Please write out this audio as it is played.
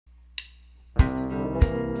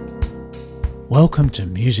Welcome to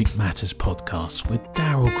Music Matters Podcast with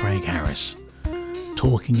Daryl Craig Harris,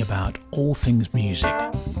 talking about all things music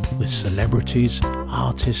with celebrities,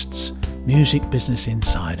 artists, music business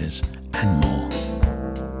insiders, and more.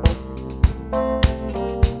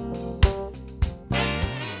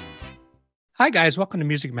 Hi, guys. Welcome to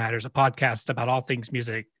Music Matters, a podcast about all things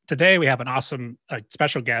music. Today, we have an awesome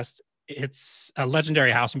special guest. It's a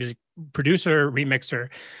legendary house music producer, remixer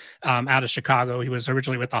out of Chicago. He was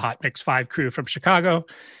originally with the Hot Mix 5 crew from Chicago.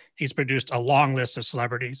 He's produced a long list of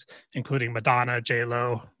celebrities, including Madonna,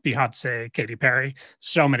 J-Lo, Beyonce, Katy Perry.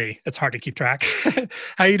 So many, it's hard to keep track.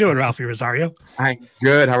 How you doing, Ralphie Rosario? I'm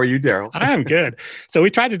good. How are you, Daryl? I am good. So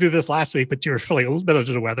we tried to do this last week, but you were feeling a little bit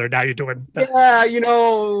under the weather. Now you're doing Yeah,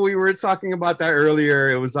 we were talking about that earlier.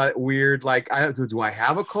 It was weird. Like, do I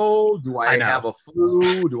have a cold? Do I have a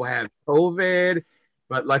flu? Do I have COVID?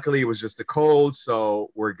 But luckily, it was just a cold,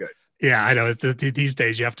 so we're good. Yeah, I know. These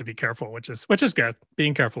days you have to be careful, which is good.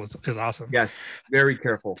 Being careful is awesome. Yes, very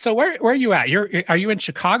careful. So where are you at? Are you in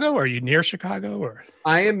Chicago? Or are you near Chicago? Or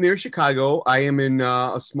I am near Chicago. I am in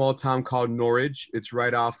a small town called Norridge. It's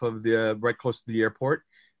right close to the airport,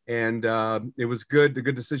 and it was a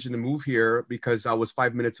good decision to move here because I was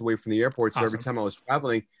 5 minutes away from the airport. So Awesome. Every time I was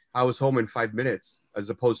traveling, I was home in 5 minutes, as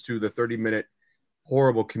opposed to the 30-minute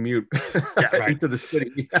horrible commute into the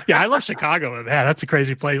city. Yeah, I love Chicago. Man, that's a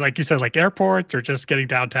crazy place. Like you said, like airports or just getting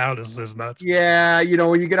downtown is nuts. Yeah,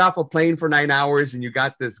 when you get off a plane for 9 hours and you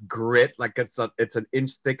got this grit, like it's an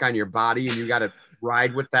inch thick on your body, and you got to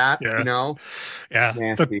ride with that. Yeah. Yeah.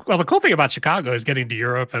 The cool thing about Chicago is getting to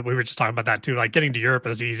Europe, and we were just talking about that too. Like getting to Europe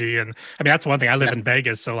is easy, and I mean that's one thing. I live in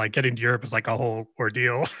Vegas, so like getting to Europe is like a whole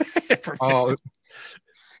ordeal. Oh.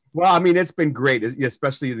 Well, I mean, it's been great,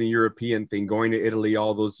 especially the European thing, going to Italy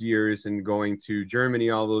all those years and going to Germany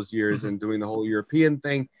all those years and doing the whole European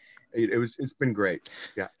thing. It's been great.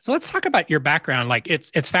 Yeah. So let's talk about your background. Like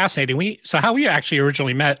it's fascinating. So how we actually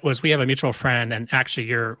originally met was we have a mutual friend, and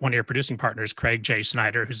actually one of your producing partners, Craig J.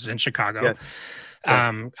 Snyder, who's in Chicago. Yes.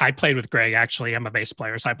 I played with Greg, actually. I'm a bass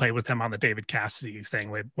player, so I played with him on the David Cassidy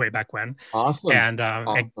thing way back when. Awesome.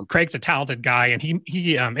 And Craig's a talented guy, and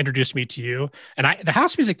he introduced me to you. And the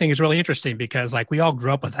house music thing is really interesting because like we all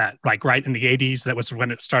grew up with that, like right in the 80s. That was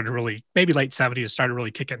when it started really, maybe late 70s, it started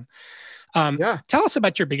really kicking. Tell us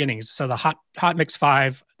about your beginnings. So the Hot Mix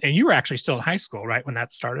 5, and you were actually still in high school, right, when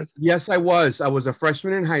that started? Yes, I was. I was a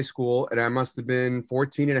freshman in high school, and I must have been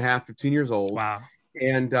 14 and a half, 15 years old. Wow.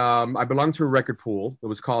 And I belonged to a record pool. It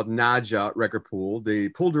was called Naja Record Pool. The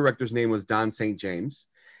pool director's name was Don St. James.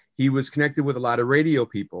 He was connected with a lot of radio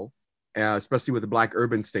people, especially with the Black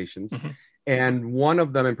urban stations. Mm-hmm. And one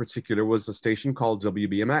of them in particular was a station called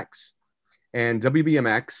WBMX. And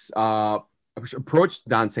WBMX approached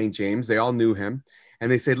Don St. James. They all knew him. And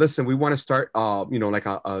they said, listen, we want to start, like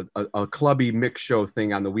a clubby mix show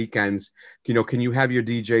thing on the weekends. Can you have your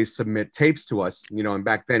DJs submit tapes to us? And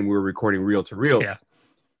back then we were recording reel to reels. Yeah.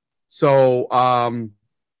 So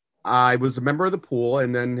I was a member of the pool.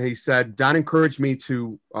 And then he said, Don encouraged me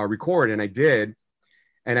to record. And I did.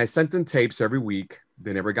 And I sent them tapes every week.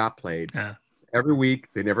 They never got played. Yeah. Every week,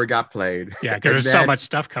 they never got played. Yeah, because there's so much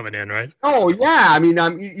stuff coming in, right? Oh, yeah. I mean,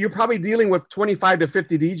 you're probably dealing with 25 to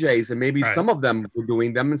 50 DJs, and maybe some of them were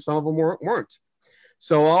doing them and some of them weren't.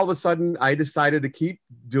 So all of a sudden, I decided to keep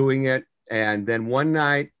doing it. And then one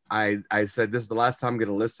night, I said, this is the last time I'm going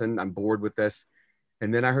to listen. I'm bored with this.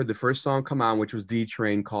 And then I heard the first song come on, which was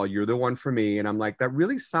D-Train, called You're the One for Me. And I'm like, that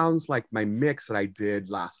really sounds like my mix that I did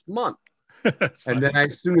last month. And then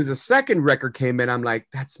as soon as the second record came in, I'm like,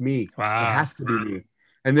 that's me. Wow. It has to be me.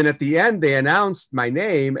 And then at the end, they announced my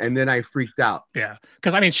name, and then I freaked out. Yeah.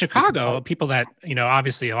 Because I mean, Chicago, people that,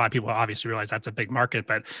 obviously a lot of people obviously realize that's a big market,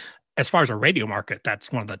 but as far as a radio market,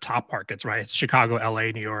 that's one of the top markets, right? It's Chicago, LA,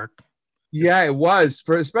 New York. Yeah, it was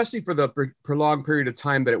especially for the prolonged period of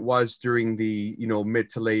time that it was during the, mid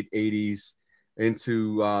to late 80s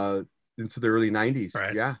into the early 90s.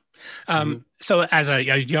 Right. Yeah. So as a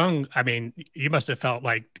young, I mean, you must have felt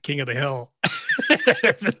like king of the hill.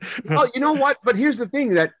 Well, you know what? But here's the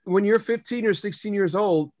thing, that when you're 15 or 16 years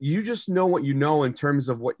old, you just know what you know in terms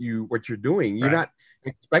of what you're doing. You're not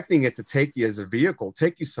expecting it to take you as a vehicle,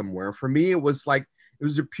 take you somewhere. For me, it was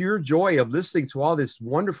a pure joy of listening to all this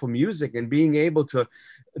wonderful music and being able to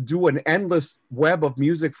do an endless web of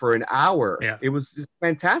music for an hour. Yeah. It was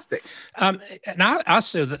fantastic. And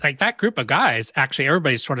also, like that group of guys, actually,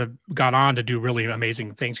 everybody's sort of gone on to do really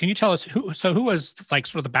amazing things. Can you tell us who was like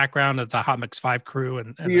sort of the background of the Hot Mix 5 crew?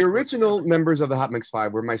 And the original members of the Hot Mix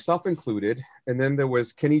 5 were myself included. And then there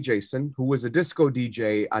was Kenny Jason, who was a disco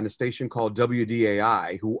DJ on a station called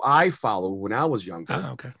WDAI, who I followed when I was younger.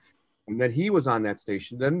 Oh, okay. And then he was on that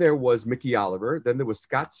station. Then there was Mickey Oliver. Then there was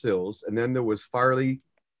Scott Sills. And then there was Farley.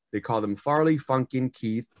 They called him Farley Funkin'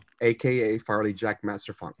 Keith, a.k.a. Farley Jack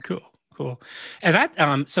Master Funk. Cool. And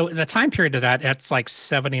that, so the time period of that, that's like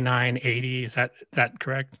 79, 80. Is that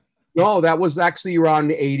correct? No, that was actually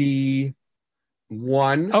around 81.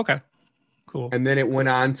 Okay, cool. And then it went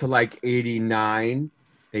on to like 89,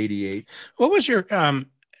 88. What was your,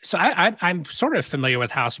 so I'm sort of familiar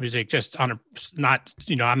with house music, just on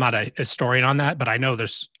I'm not a historian on that, but I know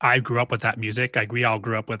I grew up with that music. Like we all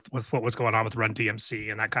grew up with what was going on with Run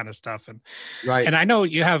DMC and that kind of stuff. And right. And I know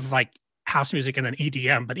you have like house music and then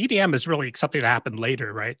EDM, but EDM is really something that happened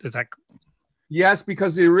later, right? Is that? Yes,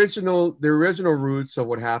 because the original roots of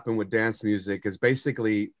what happened with dance music is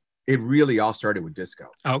basically, it really all started with disco.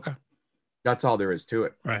 Oh, okay. That's all there is to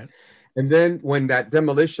it. Right. And then when that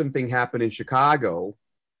demolition thing happened in Chicago,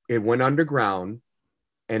 it went underground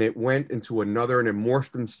and it went into another, and it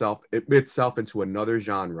morphed itself into another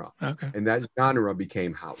genre. Okay. And that genre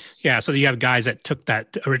became house. Yeah. So you have guys that took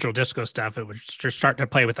that original disco stuff and was just starting to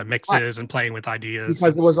play with the mixes and playing with ideas.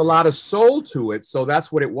 Because there was a lot of soul to it. So that's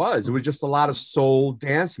what it was. It was just a lot of soul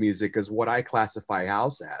dance music is what I classify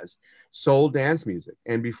house as. Soul dance music.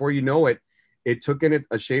 And before you know it, it took in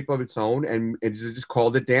a shape of its own, and it just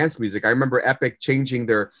called it dance music. I remember Epic changing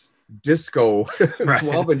their disco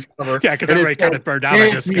 12-inch cover. Yeah, because everybody kind of burned out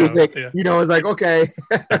on disco. Yeah. You know, it's like, okay.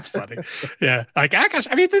 That's funny. Yeah. Like, gosh,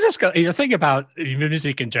 I mean, the disco, you think about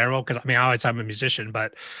music in general, because I mean, I'm a musician,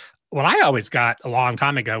 but what I always got a long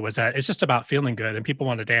time ago was that it's just about feeling good, and people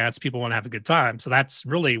want to dance, people want to have a good time. So that's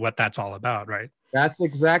really what that's all about, right? That's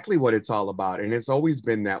exactly what it's all about. And it's always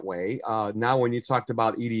been that way. Now, when you talked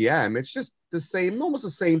about EDM, it's just the same, almost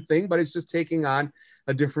the same thing, but it's just taking on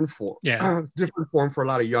a different form. Yeah. Different form for a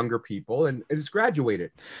lot of younger people. And it's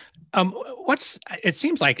graduated. It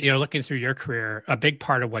seems like, looking through your career, a big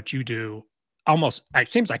part of what you do, it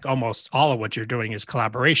seems like almost all of what you're doing is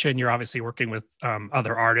collaboration. You're obviously working with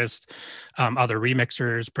other artists, other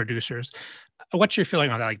remixers, producers. What's your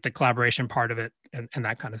feeling on that, like the collaboration part of it and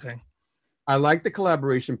that kind of thing? I like the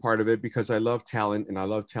collaboration part of it because I love talent and I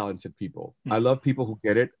love talented people. I love people who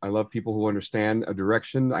get it. I love people who understand a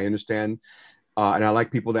direction. I understand. And I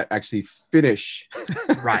like people that actually finish.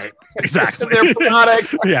 Right. Exactly. Their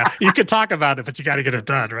product. Yeah. You could talk about it, but you got to get it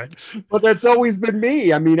done. Right. But that's always been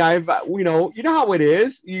me. I mean, you know how it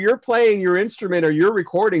is. You're playing your instrument or you're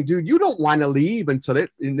recording, dude. You don't want to leave and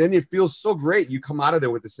then it feels so great. You come out of there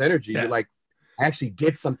with this energy. Yeah. You're like, I actually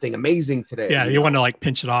did something amazing today. Yeah, you want to like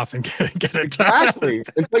pinch it off and get it done. Exactly.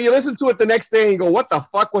 Until you listen to it the next day and go, what the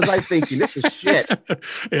fuck was I thinking? This is shit.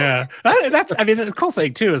 Yeah. The cool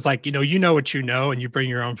thing too is like, you know what you know and you bring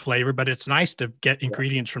your own flavor, but it's nice to get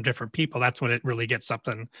ingredients from different people. That's when it really gets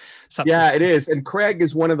something. Yeah, it is. And Craig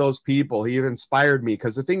is one of those people. He inspired me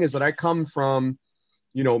because the thing is that I come from,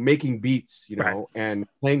 making beats, right. and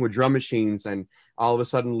playing with drum machines and all of a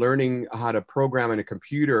sudden learning how to program in a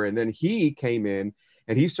computer. And then he came in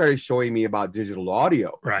and he started showing me about digital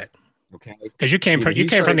audio. Right. Okay. Because you came from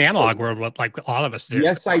the analog world, like a lot of us did.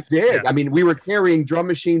 Yes, I did. Yeah. I mean, we were carrying drum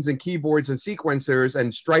machines and keyboards and sequencers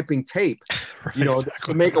and striping tape, right,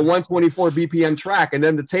 to make a 124 BPM track. And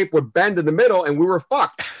then the tape would bend in the middle and we were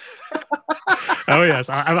fucked. Oh yes,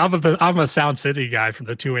 I'm a Sound City guy from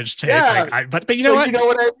the 2-inch tape. Yeah. But you know what? You know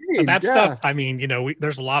what I mean? That stuff. I mean,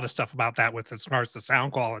 there's a lot of stuff about that with as far as the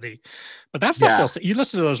sound quality. But that stuff still. You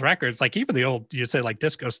listen to those records, like even the old, you say like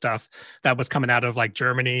disco stuff that was coming out of like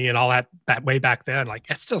Germany and all that way back then. Like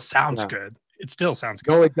it still sounds good. It still sounds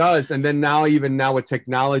good. No, it does. And then now with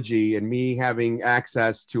technology and me having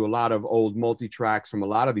access to a lot of old multi-tracks from a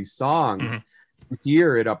lot of these songs. Mm-hmm. You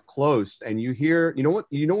hear it up close and you hear, what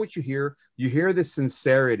you hear? You hear the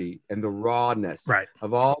sincerity and the rawness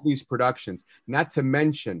of all these productions. Not to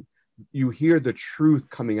mention, you hear the truth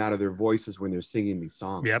coming out of their voices when they're singing these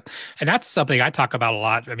songs. Yep. And that's something I talk about a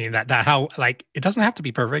lot. I mean, that how, like, it doesn't have to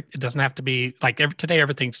be perfect. It doesn't have to be like today,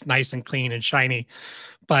 everything's nice and clean and shiny,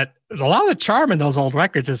 but a lot of the charm in those old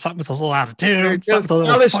records is something's a little out of tune. Something's a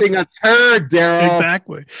little polishing a turd, Daryl.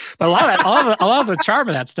 Exactly. But a lot of the charm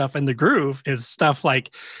of that stuff and the groove is stuff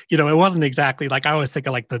like, it wasn't exactly like, I always think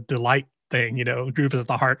of like the Delight thing, groove is at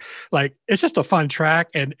the heart. Like it's just a fun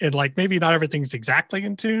track and like maybe not everything's exactly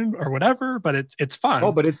in tune or whatever, but it's fun.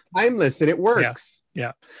 Oh, but it's timeless and it works.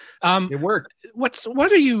 Yeah. It worked. What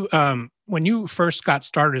are you when you first got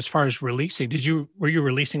started as far as releasing, were you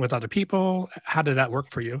releasing with other people? How did that work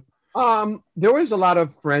for you? There was a lot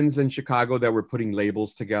of friends in Chicago that were putting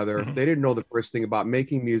labels together. Mm-hmm. They didn't know the first thing about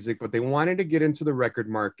making music, but they wanted to get into the record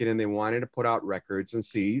market and they wanted to put out records and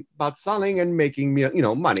see about selling and making,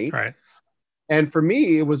 money. Right. And for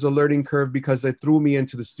me, it was a learning curve because it threw me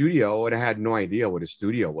into the studio, and I had no idea what a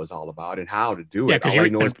studio was all about and how to do it. Yeah, because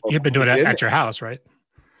you've been doing it at your house, right?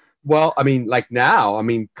 Well, I mean, like now, I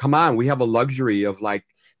mean, come on, we have a luxury of like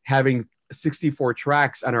having 64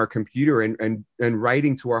 tracks on our computer and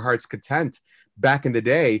writing to our heart's content. Back in the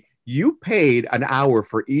day, you paid an hour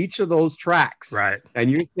for each of those tracks. Right.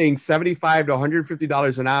 And you're seeing $75 to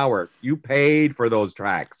 $150 an hour. You paid for those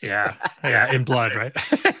tracks. Yeah. Yeah. In blood, right?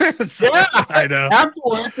 Yeah. I know.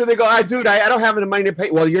 Afterwards, so they go, dude, I don't have the money to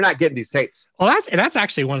pay. Well, you're not getting these tapes. Well, that's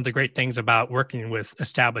actually one of the great things about working with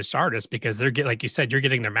established artists, because they're like you said, you're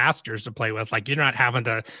getting their masters to play with. Like you're not having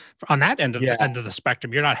to, on that end of the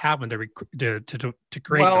spectrum, you're not having to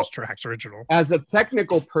create those tracks original. As a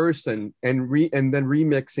technical person and then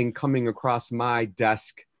remixing coming across my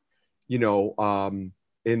desk, you know,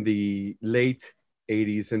 in the late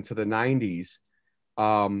 80s into the 90s,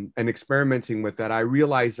 and experimenting with that, I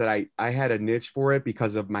realized that I had a niche for it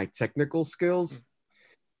because of my technical skills.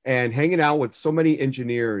 And hanging out with so many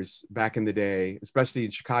engineers back in the day, especially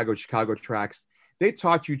in Chicago tracks, they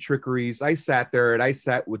taught you trickeries. I sat there and I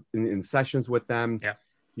sat in sessions with them,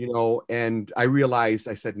 you know, and I realized,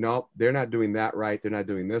 I said, no, they're not doing that right. They're not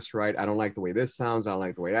doing this right. I don't like the way this sounds. I don't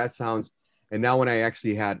like the way that sounds. And now when I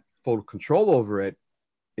actually had full control over it,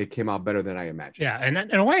 it came out better than I imagined. Yeah. And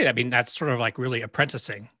in a way, I mean, that's sort of like really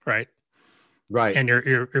apprenticing, right? Right. And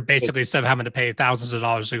you're basically, instead of having to pay thousands of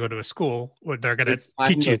dollars to go to a school, they're going to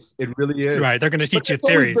teach you. It really is. Right. They're going to teach you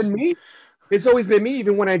theories. It's always been me.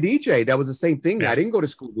 Even when I DJ, that was the same thing. Yeah. I didn't go to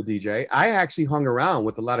school to DJ. I actually hung around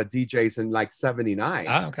with a lot of DJs in like 79.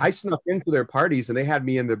 Okay. I snuck into their parties and they had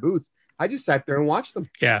me in their booth. I just sat there and watched them.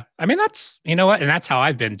 Yeah. I mean, that's, you know what? And that's how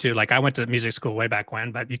I've been too. Like I went to music school way back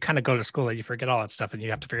when, but you kind of go to school and you forget all that stuff and you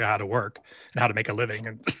have to figure out how to work and how to make a living.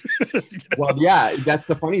 And you know? Well, yeah, that's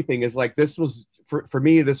the funny thing is like, this was for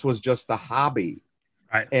me, this was just a hobby.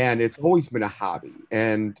 Right. And it's always been a hobby.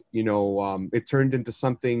 And, you know, it turned into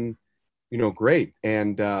something, you know, great.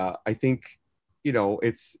 And I think, you know,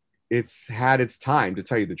 it's had its time, to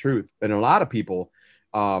tell you the truth. And a lot of people,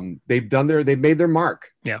 they've made their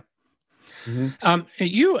mark. Yeah.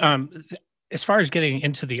 Mm-hmm. As far as getting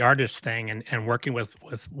into the artist thing and working with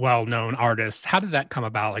well-known artists, how did that come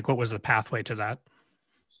about? Like, what was the pathway to that?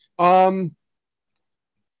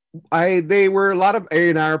 They were a lot of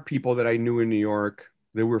A&R people that I knew in New York.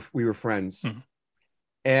 We were friends,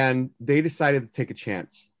 and they decided to take a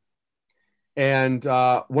chance. And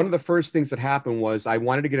one of the first things that happened was I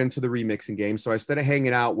wanted to get into the remixing game. So I started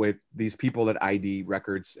hanging out with these people at ID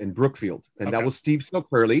Records in Brookfield, and that was Steve Still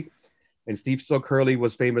Curly. And Steve Still Curly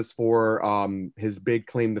was famous for his big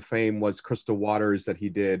claim to fame was Crystal Waters that he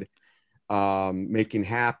did, Making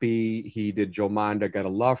Happy. He did Joe Manda, Got a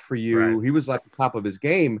Love for You. Right. He was like the top of his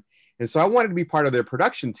game. And so I wanted to be part of their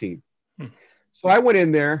production team. So I went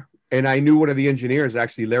in there and I knew one of the engineers,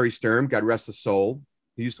 actually Larry Sturm, God rest his soul.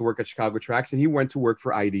 He used to work at Chicago Tracks and he went to work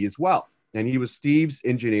for ID as well. And he was Steve's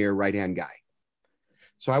engineer, right-hand guy.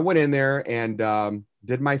 So I went in there and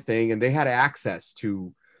did my thing, and they had access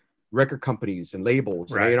to record companies and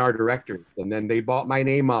labels and A&R directors. And then they bought my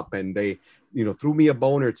name up and they, you know, threw me a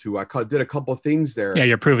bone or two. I did a couple of things there. Yeah,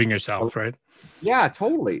 you're proving yourself, right? Yeah,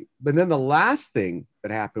 totally. But then the last thing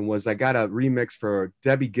that happened was I got a remix for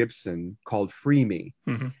Debbie Gibson called Free Me.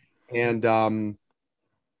 Mm-hmm. And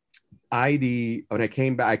ID, when I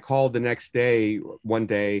came back, I called the next day, one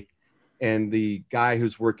day, and the guy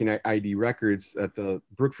who's working at ID Records at the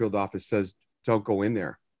Brookfield office says, don't go in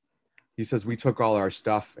there. He says, we took all our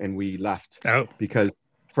stuff and we left because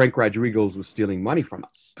Frank Rodriguez was stealing money from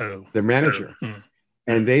us, the manager.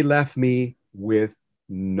 And they left me with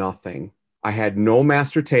nothing. I had no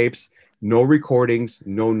master tapes, no recordings,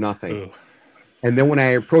 no nothing. And then when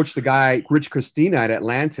I approached the guy, Rich Christina at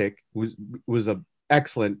Atlantic, was an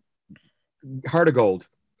excellent heart of gold.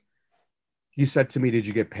 He said to me, did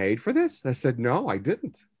you get paid for this? I said, no, I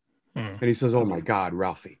didn't. And he says, oh my God,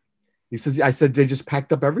 Ralphie. He says, I said, they just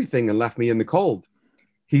packed up everything and left me in the cold.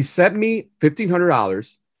 He sent me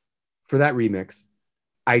 $1,500 for that remix.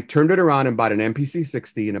 I turned it around and bought an MPC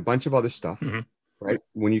 60 and a bunch of other stuff, right?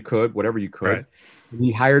 When you could, whatever you could. Right.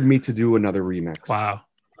 He hired me to do another remix. Wow.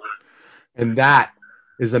 And that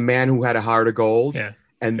is a man who had a heart of gold. Yeah.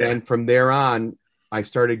 And then from there on, I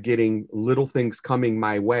started getting little things coming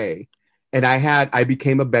my way. And I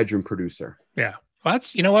became a bedroom producer. Yeah. Well,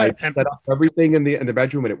 that's, you know what? I set up everything in the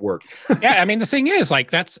bedroom and it worked. Yeah. I mean, the thing is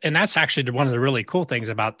like that's actually one of the really cool things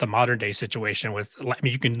about the modern day situation with, I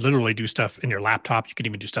mean, you can literally do stuff in your laptop. You can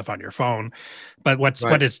even do stuff on your phone, but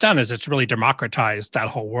what it's done is it's really democratized that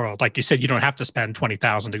whole world. Like you said, you don't have to spend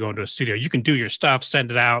 $20,000 to go into a studio. You can do your stuff,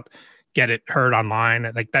 send it out, get it heard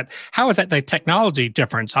online like that. How has that, the technology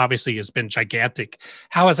difference obviously has been gigantic.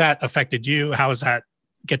 How has that affected you? How has that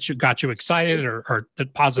got you excited or the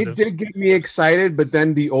positives? It did get me excited, but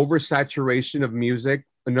then the oversaturation of music,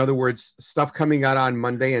 in other words, stuff coming out on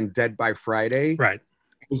Monday and dead by Friday, right,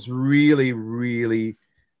 was really, really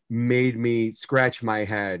made me scratch my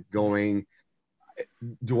head going,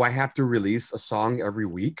 do I have to release a song every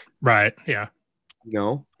week? Right. Yeah. You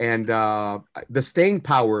know, and the staying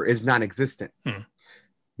power is non-existent.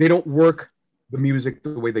 They don't work the music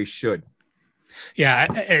the way they should. Yeah.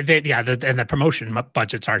 And the promotion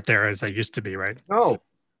budgets aren't there as they used to be, right? No.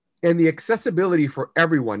 And the accessibility for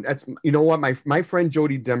everyone. That's, you know what, my friend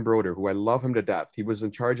Jody Dembroder, who I love him to death, he was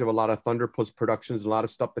in charge of a lot of Thunderpuss productions, a lot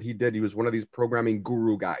of stuff that he did. He was one of these programming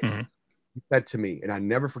guru guys. He said to me, and I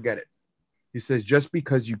never forget it, he says, just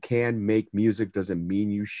because you can make music doesn't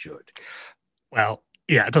mean you should. Well,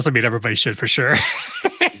 yeah, it doesn't mean everybody should, for sure.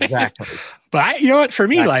 Exactly. But you know what, for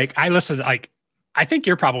me, like I listen, like, I think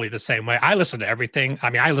you're probably the same way. I listen to everything. I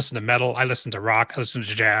mean, I listen to metal, I listen to rock, I listen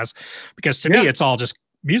to jazz, because to me, it's all just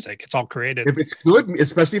music. It's all created. If it's good,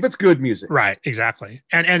 especially if it's good music. Right. Exactly.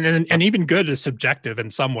 And even good is subjective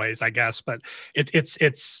in some ways, I guess, but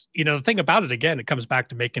it's, you know, the thing about it, again, it comes back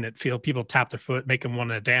to making it feel, people tap their foot, make them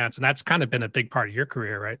want to dance. And that's kind of been a big part of your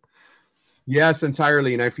career, right? Yes,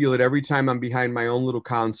 entirely. And I feel it every time I'm behind my own little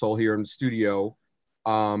console here in the studio,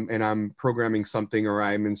 and I'm programming something or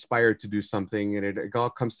I'm inspired to do something, and it all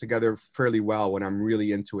comes together fairly well when I'm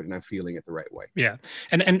really into it and I'm feeling it the right way. Yeah.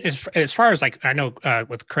 And as far as like, I know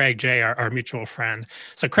with Craig J, our mutual friend,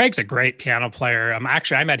 so Craig's a great piano player.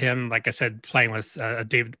 Actually, I met him, like I said, playing with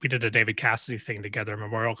David. We did a David Cassidy thing together, a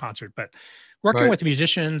memorial concert, but working with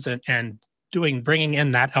musicians and bringing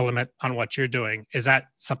in that element on what you're doing, is that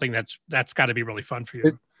something that's got to be really fun for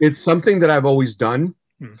you? It's something that I've always done.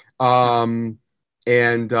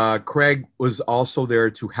 And Craig was also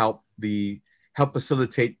there to help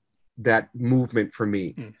facilitate that movement for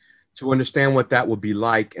me, to understand what that would be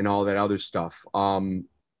like and all that other stuff. And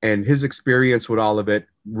his experience with all of it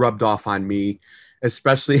rubbed off on me,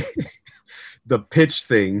 especially the pitch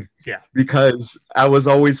thing. Yeah, because I was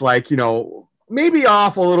always like, you know, maybe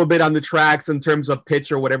off a little bit on the tracks in terms of pitch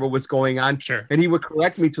or whatever was going on. Sure. And he would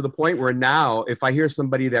correct me to the point where now, if I hear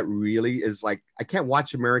somebody that really is like, I can't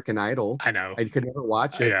watch American Idol. I know. I could never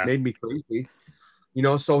watch it. It made me crazy. You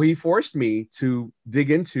know, so he forced me to dig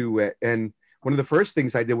into it. And one of the first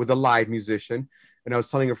things I did with a live musician, and I was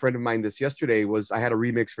telling a friend of mine this yesterday, was I had a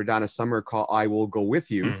remix for Donna Summer called I Will Go With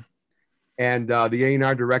You. And the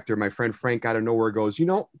A&R director, my friend Frank, out of nowhere goes, you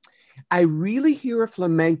know, I really hear a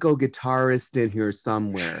flamenco guitarist in here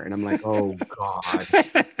somewhere. And I'm like, oh God.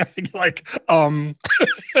 Like,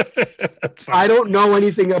 I don't know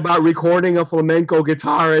anything about recording a flamenco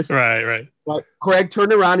guitarist. Right. But Craig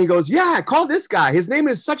turned around, he goes, yeah, call this guy. His name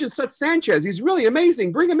is such and such Sanchez. He's really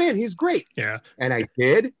amazing. Bring him in. He's great. Yeah. And I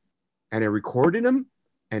did. And I recorded him.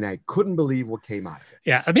 And I couldn't believe what came out of it.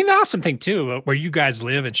 Yeah. I mean, the awesome thing too, where you guys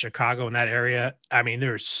live in Chicago, in that area, I mean,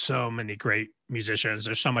 there's so many great musicians.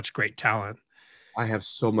 There's so much great talent. I have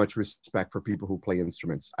so much respect for people who play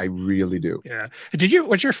instruments. I really do. Yeah.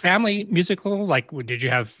 Was your family musical? Like, did you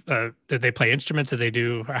have, did they play instruments? Did they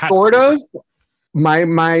do? Sort of. My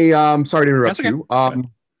sorry to interrupt you.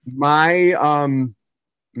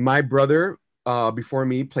 My brother, before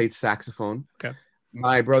me, played saxophone. Okay.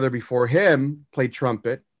 My brother before him played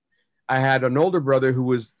trumpet. I had an older brother who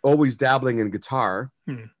was always dabbling in guitar.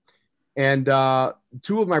 And the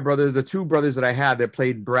two brothers that I had that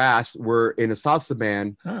played brass were in a salsa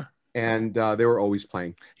band. And they were always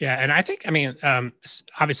playing. Yeah. And I think, I mean,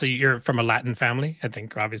 obviously you're from a Latin family, I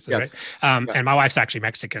think, obviously, yes. Right? And my wife's actually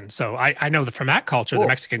Mexican. So I know that from that culture, the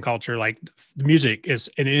Mexican culture, like the music is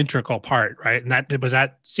an integral part, right? And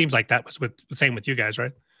that seems like that was the same with you guys,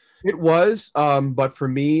 right? It was, but for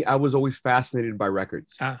me, I was always fascinated by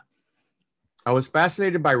records. I was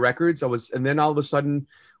fascinated by records. And then all of a sudden,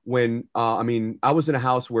 when I was in a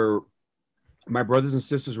house where my brothers and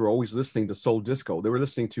sisters were always listening to soul disco. They were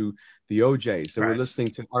listening to the OJs. They were listening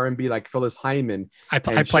to R&B like Phyllis Hyman. I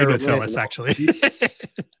played with Phyllis, actually.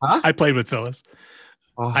 Huh? I played with Phyllis.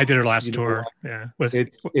 I did her last tour. Yeah.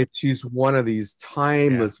 She's one of these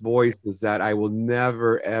timeless voices that I will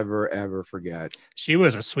never, ever, ever forget. She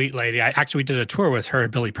was a sweet lady. We did a tour with her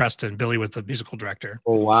and Billy Preston. Billy was the musical director.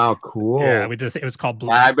 Oh, wow. Cool. Yeah. We did. It was called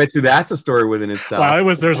Blue. I bet you that's a story within itself.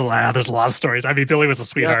 Well, there's a lot of stories. I mean, Billy was a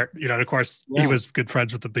sweetheart, you know, and of course he was good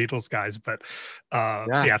friends with the Beatles guys, but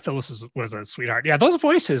Phyllis was a sweetheart. Yeah. Those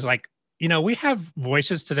voices, like, you know, we have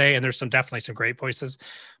voices today, and there's definitely some great voices,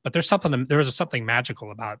 but there was something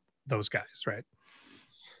magical about those guys, right?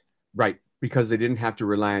 Right. because they didn't have to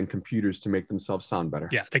rely on computers to make themselves sound better.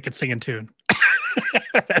 Yeah, they could sing in tune.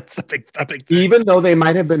 That's a big thing. Even though they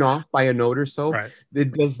might have been off by a note or so, Right.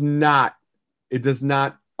 it does not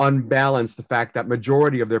unbalance the fact that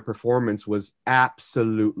majority of their performance was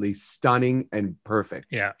absolutely stunning and perfect.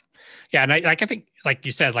 Yeah. Yeah. And I think, like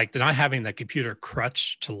you said, like not having the computer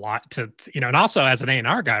crutch to, and also as an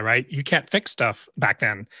A&R guy, right, you can't fix stuff back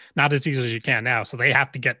then, not as easy as you can now. So they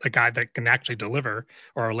have to get a guy that can actually deliver,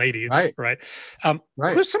 or a lady. Right. Right.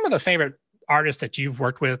 Right. Who's some of the favorite artists that you've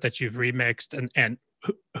worked with, that you've remixed, and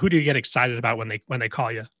who do you get excited about when they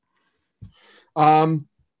call you? One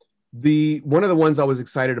of the ones I was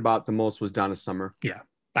excited about the most was Donna Summer. Yeah.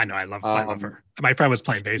 I know. I love her. My friend was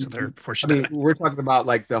playing bass with her before she died. We're talking about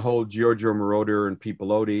like the whole Giorgio Moroder and Pete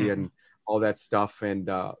Bellotti and all that stuff. And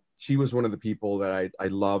she was one of the people that I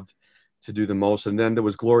loved to do the most. And then there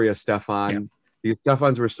was Gloria Estefan. Yeah. The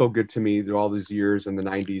Estefans were so good to me through all these years in the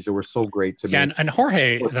 90s. They were so great to me. Yeah, and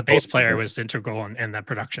Jorge, the bass player, was integral in that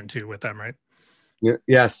production too with them, right? Yeah,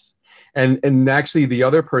 yes. And actually the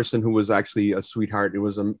other person who was actually a sweetheart, it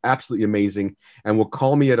was absolutely amazing, and will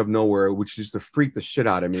call me out of nowhere, which used to freak the shit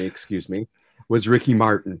out of me, excuse me, was Ricky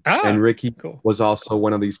Martin. And Ricky was also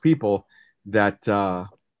one of these people that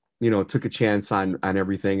took a chance on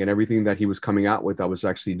everything, and everything that he was coming out with I was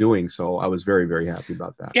actually doing. So I was very, very happy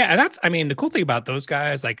about that. Yeah, and the cool thing about those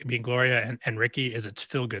guys, like being Gloria and Ricky, is it's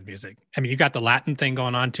feel good music. I mean, you got the Latin thing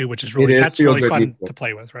going on too, which is really fun music to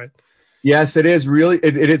play with, right? Yes, it is really.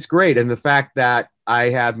 It's great, and the fact that I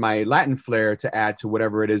had my Latin flair to add to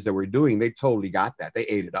whatever it is that we're doing, they totally got that. They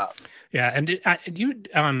ate it up. Yeah, and I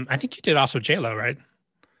think you did also J-Lo, right?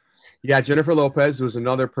 Yeah, Jennifer Lopez was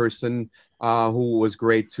another person who was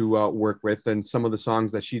great to work with, and some of the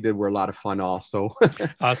songs that she did were a lot of fun also.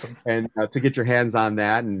 Awesome. And to get your hands on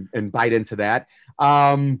that and bite into that.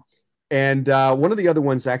 And one of the other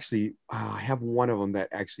ones, actually, I have one of them that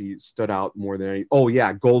actually stood out more than any. Oh,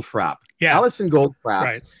 yeah, Goldfrapp. Yeah. Alison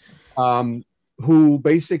Goldfrapp, right. Who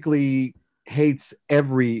basically hates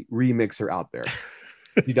every remixer out there.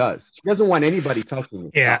 She does. She doesn't want anybody touching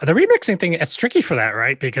it. Yeah, the remixing thing, it's tricky for that,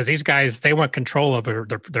 right? Because these guys, they want control over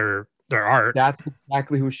their art. That's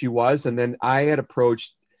exactly who she was. And then I had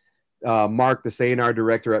approached Mark, the A&R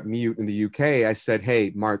director at Mute in the UK. I said,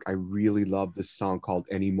 hey, Mark, I really love this song called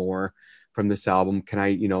Anymore from this album.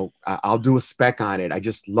 Can I'll do a spec on it. I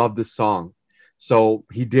just love this song. So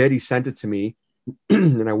he did. He sent it to me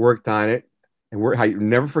and I worked on it. And I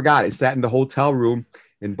never forgot. I sat in the hotel room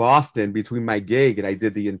in Boston between my gig, and I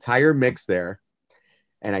did the entire mix there,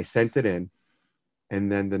 and I sent it in. And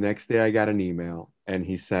then the next day I got an email, and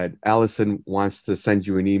he said, Alison wants to send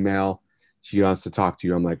you an email. She wants to talk to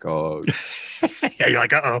you. I'm like, oh. Yeah, you're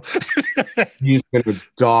like, uh-oh. He's going to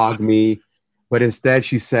dog me. But instead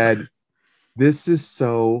she said, this is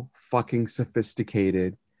so fucking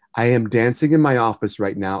sophisticated. I am dancing in my office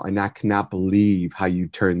right now, and I cannot believe how you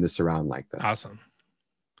turned this around like this. Awesome.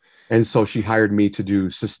 And so she hired me to do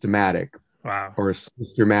Systematic. Wow. Or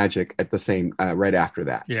Sister Magic at the same, right after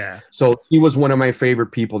that. Yeah. So he was one of my favorite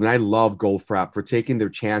people. And I love Goldfrapp for taking their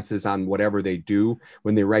chances on whatever they do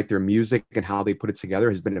when they write their music, and how they put it together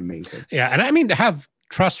has been amazing. Yeah. And I mean, to have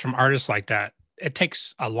trust from artists like that, it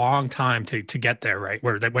takes a long time to get there, right?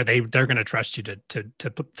 Where they're going to trust you to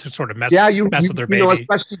sort of mess with their baby.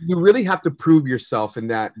 Especially, you really have to prove yourself in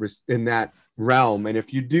that realm. And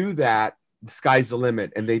if you do that, the sky's the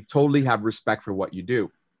limit, and they totally have respect for what you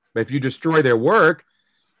do. But if you destroy their work,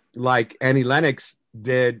 like Annie Lennox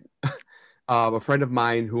did, a friend of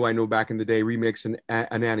mine who I know back in the day remixed an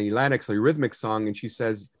Annie Lennox, a Eurythmics song, and she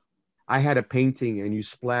says, I had a painting and you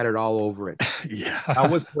splattered all over it. Yeah.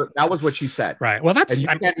 That was what she said. Right. Well, you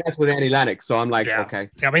can't mess with Annie Lennox. So I'm like, okay.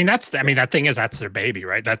 I mean, that thing is, that's their baby,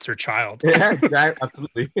 right? That's their child. Yeah,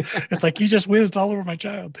 absolutely. It's like, you just whizzed all over my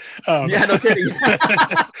child. Yeah, no kidding.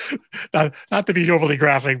 not to be overly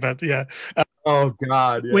graphic, but yeah. Oh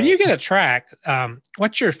God. Yeah. When you get a track,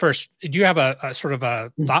 what's your first, do you have a sort of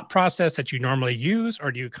a thought process that you normally use,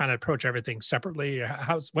 or do you kind of approach everything separately?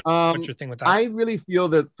 What's your thing with that? I really feel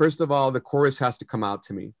that, first of all, the chorus has to come out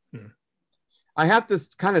to me. I have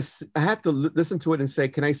to listen to it and say,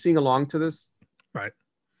 can I sing along to this? Right.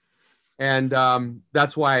 And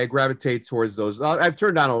that's why I gravitate towards those. I've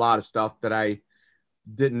turned down a lot of stuff that I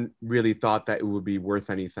didn't really thought that it would be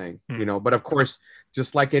worth anything, but of course,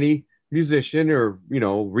 just like any musician or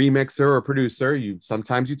remixer or producer,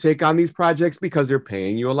 sometimes you take on these projects because they're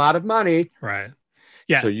paying you a lot of money, right?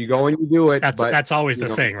 Yeah, so you go and you do it. That's always the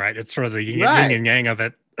thing, right? It's sort of the yin and yang of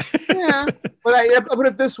it. Yeah, but I put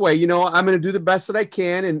it this way, I'm going to do the best that I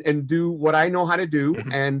can and do what I know how to do,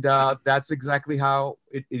 and that's exactly how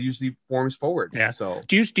it usually forms forward. Yeah. So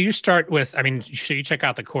do you start with? I mean, so you check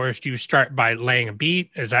out the chorus. Do you start by laying a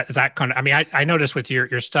beat? Is that kind of? I mean, I noticed with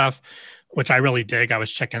your stuff, which I really dig. I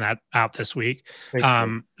was checking that out this week.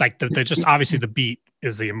 Like the just obviously the beat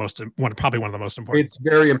is the probably one of the most important. It's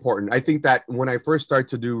very important. I think that when I first start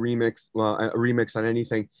to do a remix on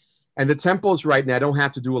anything, and the tempo's right, and I don't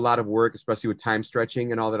have to do a lot of work, especially with time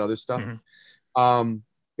stretching and all that other stuff.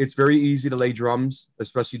 It's very easy to lay drums,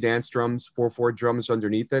 especially dance drums, 4/4 drums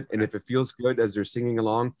underneath it. And if it feels good as they're singing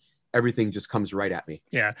along, everything just comes right at me.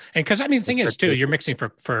 Yeah. And because I mean, the thing is too, you're mixing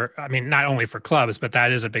for I mean, not only for clubs, but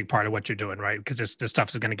that is a big part of what you're doing, right? Because this stuff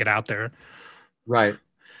is going to get out there. Right.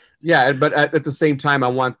 Yeah. But at the same time, I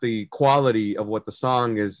want the quality of what the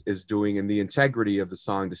song is doing and the integrity of the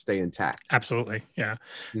song to stay intact. Absolutely. Yeah.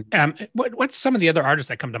 What's some of the other artists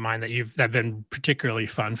that come to mind that have been particularly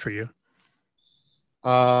fun for you?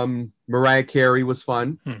 Mariah Carey was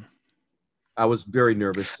fun. I was very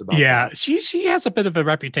nervous about that. She has a bit of a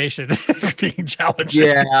reputation for being challenging.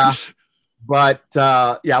 Yeah. But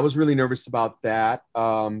I was really nervous about that.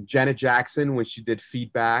 Janet Jackson, when she did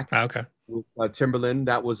Feedback with Timberland,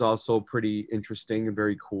 that was also pretty interesting and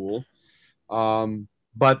very cool.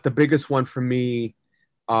 But the biggest one for me,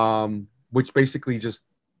 which basically just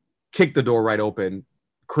kicked the door right open,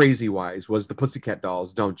 crazy wise, was the Pussycat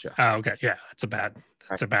Dolls, Don't Ya? Oh, okay. Yeah, that's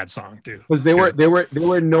a bad song, too. Because they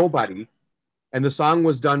were nobody. And the song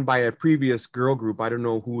was done by a previous girl group. I don't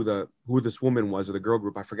know who this woman was, or the girl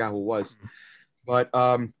group. I forgot who it was. But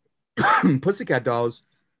Pussycat Dolls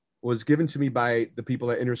was given to me by the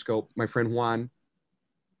people at Interscope, my friend Juan.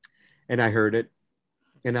 And I heard it.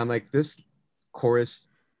 And I'm like, this chorus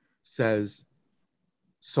says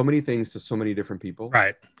so many things to so many different people.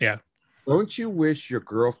 Right. Yeah. Don't you wish your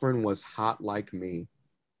girlfriend was hot like me?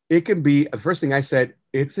 It can be, the first thing I said,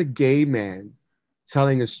 it's a gay man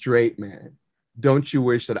telling a straight man, don't you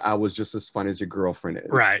wish that I was just as fun as your girlfriend is?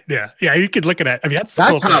 Right. Yeah. Yeah. You could look at it. I mean, that's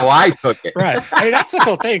cool how I took it. Right. I mean, that's the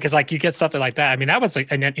cool thing. Cause like you get something like that. I mean, that was like,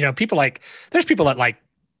 and then, people like, there's people that like,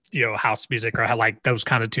 house music or like those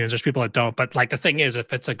kind of tunes. There's people that don't, but like the thing is,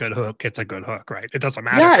 if it's a good hook, it's a good hook, right? It doesn't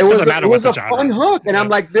matter. Yeah, it doesn't matter what the genre. Fun hook. And I'm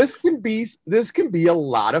like, this can be a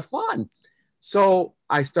lot of fun. So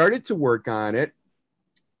I started to work on it.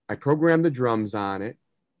 I programmed the drums on it.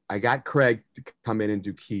 I got Craig to come in and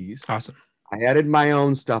do keys. Awesome. I added my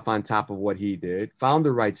own stuff on top of what he did, found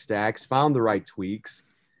the right stacks, found the right tweaks,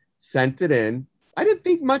 sent it in. I didn't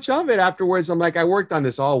think much of it afterwards. I'm like, I worked on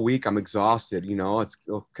this all week. I'm exhausted.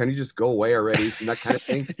 Can you just go away already? And that kind of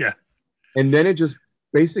thing. Yeah. And then it just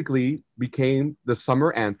basically became the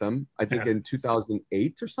summer anthem, I think in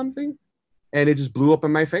 2008 or something. And it just blew up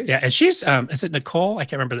in my face. Yeah. And she's, is it Nicole? I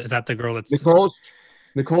can't remember. Is that the girl that's Nicole?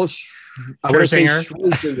 I would say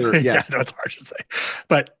Scherzinger. Yes. No, it's hard to say.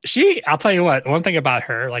 But I'll tell you what, one thing about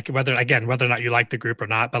her, like whether or not you like the group or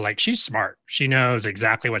not, but like she's smart. She knows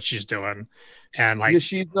exactly what she's doing. And like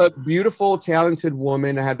she's a beautiful, talented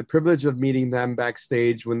woman. I had the privilege of meeting them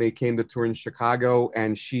backstage when they came to tour in Chicago,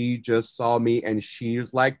 and she just saw me and she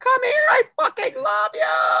was like, come here, I fucking love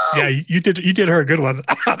you. Yeah, you did her a good one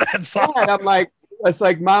on that song. Yeah, and I'm like, it's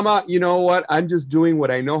like, Mama, you know what? I'm just doing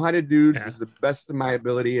what I know how to do. Yeah. This is the best of my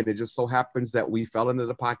ability. And it just so happens that we fell into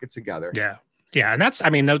the pocket together. Yeah. Yeah. And that's, I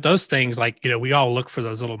mean, those things, like, we all look for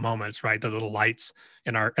those little moments, right? The little lights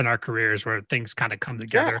in our careers where things kind of come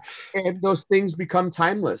together. Yeah. And those things become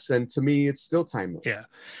timeless. And to me, it's still timeless. Yeah.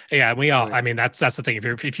 Yeah. We all, I mean, that's the thing. If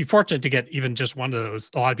you're fortunate to get even just one of those,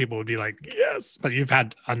 a lot of people would be like, yes, but you've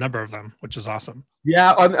had a number of them, which is awesome.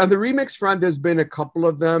 Yeah. On the remix front, there's been a couple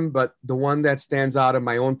of them, but the one that stands out in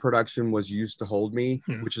my own production was Used to Hold Me,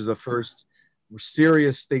 which is the first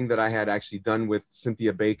serious thing that I had actually done with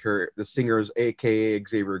Cynthia Baker, the singers, aka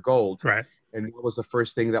Xavier Gold. Right. And it was the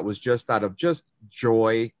first thing that was just out of just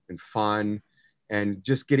joy and fun and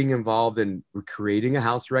just getting involved in creating a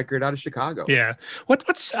house record out of Chicago. Yeah.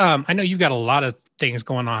 What's I know you've got a lot of things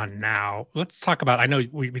going on now. Let's talk about, I know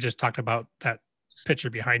we just talked about that picture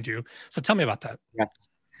behind you. So tell me about that. Yes.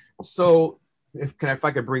 So if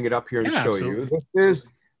I could bring it up here and show absolutely. you. There's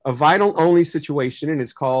a vinyl only situation, and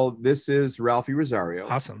it's called This Is Ralphie Rosario.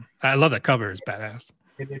 Awesome. I love that cover. It's badass.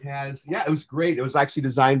 And it has, it was great. It was actually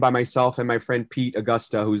designed by myself and my friend Pete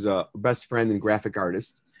Augusta, who's a best friend and graphic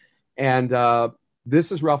artist. And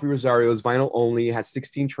This Is Ralphie Rosario's vinyl only. It has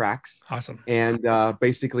 16 tracks. Awesome. And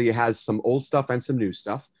basically it has some old stuff and some new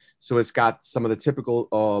stuff. So it's got some of the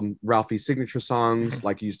typical Ralphie signature songs,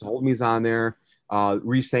 like You Used to Hold Me's on there,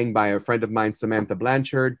 re-sang by a friend of mine, Samantha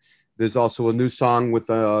Blanchard. There's also a new song with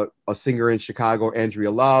a singer in Chicago, Andrea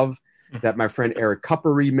Love, that my friend Eric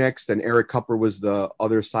Cupper remixed. And Eric Cupper was the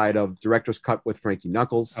other side of Director's Cut with Frankie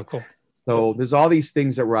Knuckles. Oh, cool. So there's all these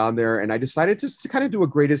things that were on there. And I decided just to kind of do a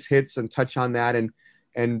greatest hits and touch on that and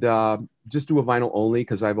just do a vinyl only,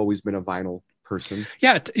 because I've always been a vinyl person.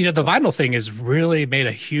 Yeah, the vinyl thing has really made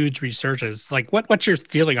a huge resurgence. Like, what's your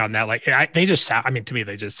feeling on that? Like, they just sound. I mean, to me,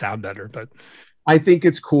 they just sound better. But I think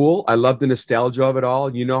it's cool. I love the nostalgia of it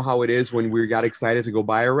all. You know how it is when we got excited to go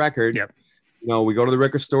buy a record. Yep. You know, we go to the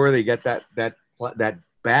record store. They get that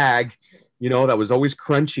bag, you know, that was always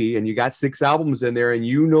crunchy, and you got 6 albums in there, and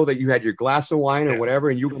you know that you had your glass of wine or whatever,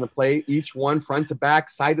 and you're going to play each one front to back,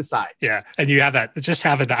 side to side. Yeah, and you have that. Just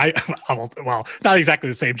having well, not exactly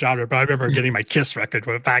the same genre, but I remember getting my Kiss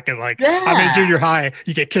record back in I'm in junior high.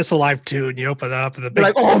 You get Kiss Alive 2, and you open it up, and the big,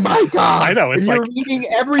 like, oh my god! I know, it's and like you're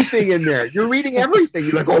reading everything in there. You're reading everything.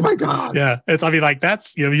 You're like, oh my god! Yeah, it's. I mean, like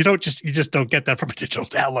that's you just don't get that from a digital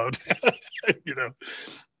download. You know.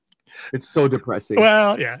 It's so depressing.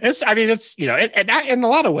 Well, yeah, it's in a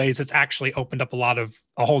lot of ways, it's actually opened up a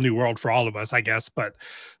whole new world for all of us, I guess. But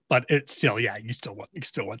it's still, you still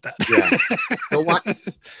want that. Yeah. You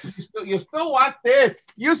still want this.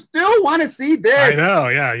 You still want to see this. I know.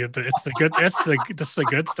 Yeah, it's the good. This is the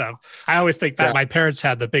good stuff. I always think that my parents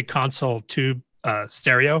had the big console tube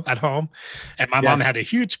stereo at home, and my mom had a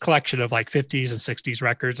huge collection of like 50s and 60s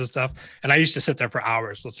records and stuff. And I used to sit there for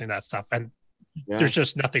hours listening to that stuff. And there's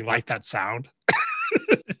just nothing like that sound.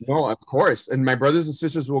 No, of course. And my brothers and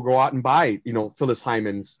sisters will go out and buy, Phyllis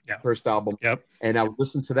Hyman's first album. Yep. And I would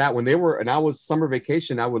listen to that and I was summer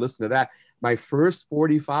vacation. I would listen to that. My first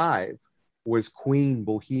 45 was Queen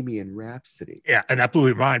Bohemian Rhapsody. Yeah. And that blew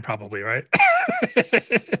your mind probably, right?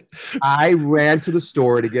 I ran to the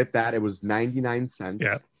store to get that. It was 99 cents.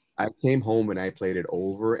 Yeah. I came home and I played it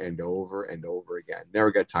over and over and over again. Never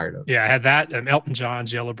got tired of it. Yeah. I had that and Elton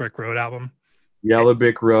John's Yellow Brick Road album. Yellow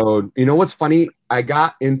Brick Road. You know what's funny? I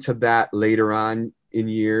got into that later on in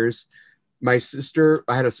years. I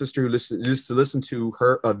had a sister who used to listen to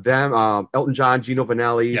them, Elton John, Gino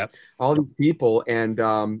Vanelli, all these people,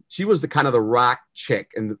 and she was the kind of the rock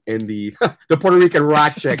chick in the the Puerto Rican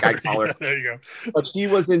rock chick, I call her. There you go. But she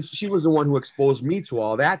was the one who exposed me to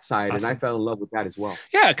all that side, and I fell in love with that as well.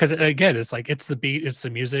 Yeah, because again, it's like it's the beat, it's the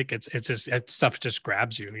music, it's stuff just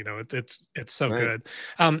grabs you. It's so good.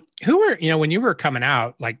 Who were when you were coming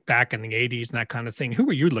out like back in the 80s and that kind of thing? Who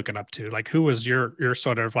were you looking up to? Like, who was your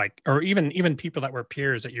sort of like, or even people that were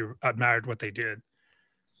peers that you admired what they did?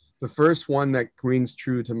 The first one that rings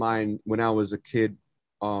true to mind when I was a kid,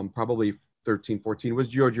 probably 13, 14, was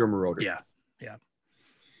Giorgio Moroder. Yeah.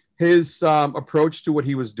 His approach to what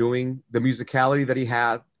he was doing, the musicality that he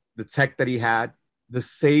had, the tech that he had, the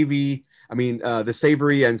savory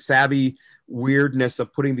and savvy weirdness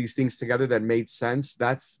of putting these things together that made sense.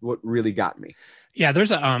 That's what really got me. Yeah,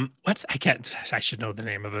 there's a I should know the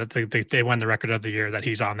name of it. They won the record of the year that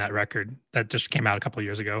he's on that record that just came out a couple of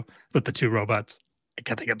years ago with the 2 robots. I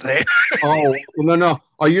can't think of the name. Oh, no.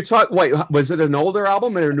 Are you talking? Wait, was it an older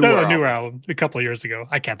album or a newer album? No, newer album a couple of years ago.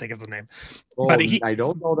 I can't think of the name. Oh, but I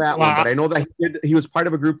don't know that one, but I know that he was part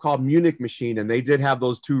of a group called Munich Machine, and they did have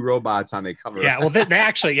those 2 robots on the cover. Yeah, well, they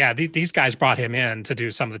actually, these guys brought him in to do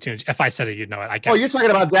some of the tunes. If I said it, you'd know it. You're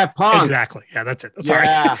talking about Daft Punk. Exactly. Yeah, that's it. Sorry.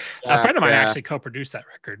 Yeah, a friend of mine actually co-produced that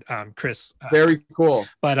record, Chris. Very cool.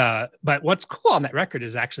 But what's cool on that record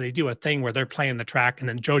is actually they do a thing where they're playing the track, and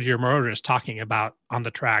then Giorgio Moroder is talking about on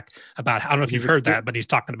the track about, I don't know if you've heard that, but he's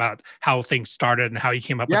talking about how things started and how he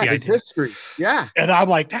came up with the idea. His history. Yeah. And I'm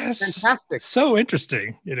like, that's fantastic. So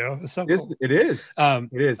interesting. It's so cool. It is.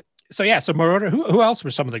 It is. So Moroder, who else were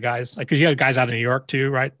some of the guys? Like, because you had guys out of New York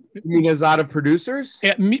too, right? You mean as out of producers?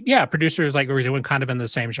 Yeah, producers like were doing kind of in the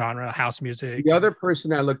same genre, house music. The other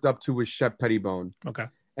person I looked up to was Shep Pettibone. Okay.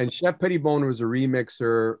 And Shep Pettibone was a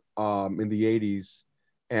remixer in the 80s,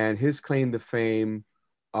 and his claim to fame,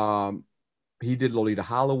 he did Lolita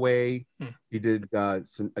Holloway. He did a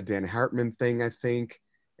Dan Hartman thing, I think.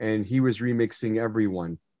 And he was remixing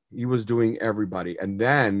everyone. He was doing everybody. And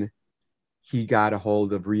then he got a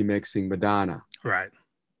hold of remixing Madonna. Right.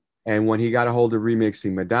 And when he got a hold of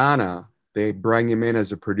remixing Madonna, they brought him in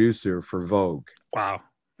as a producer for Vogue. Wow.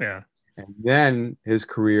 Yeah. And then his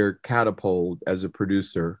career catapulted as a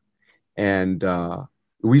producer. And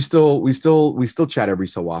we still chat every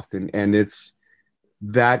so often. And it's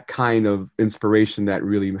that kind of inspiration that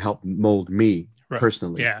really helped mold me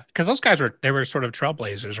personally. Yeah, because those guys were sort of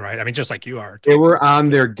trailblazers, right? I mean, just like you are. They were on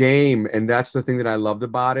their game, and that's the thing that I loved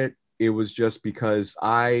about it. It was just because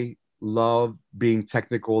I love being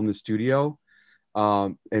technical in the studio,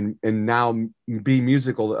 and now being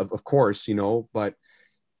musical, of course, but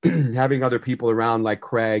having other people around like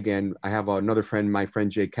Craig, and I have another friend, my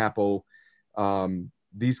friend Jay Capo.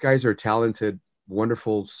 These guys are talented,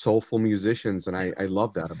 wonderful, soulful musicians, and I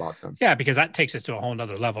love that about them. Yeah, because that takes it to a whole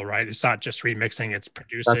nother level, right? It's not just remixing, it's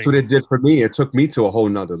producing. That's what it did for me. It took me to a whole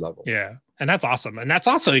nother level. Yeah. And that's awesome. And that's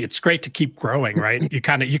also, it's great to keep growing, right? You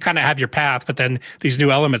kind of have your path, but then these new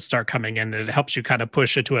elements start coming in and it helps you kind of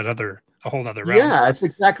push it to a whole nother realm. Yeah, that's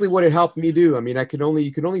exactly what it helped me do. I mean,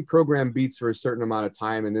 you can only program beats for a certain amount of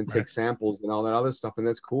time and then take samples and all that other stuff. And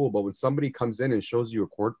that's cool. But when somebody comes in and shows you a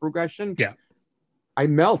chord progression, I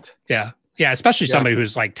melt. Yeah. Yeah. Especially somebody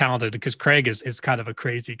who's like talented, because Craig is kind of a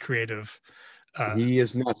crazy creative. He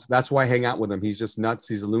is nuts. That's why I hang out with him. He's just nuts.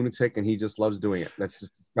 He's a lunatic, and he just loves doing it. Let's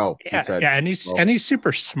just go. Yeah, and he's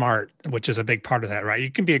super smart, which is a big part of that, right? You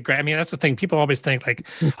can be a great. I mean, that's the thing. People always think like,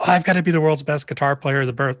 "Oh, I've got to be the world's best guitar player,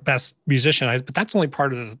 the best musician," but that's only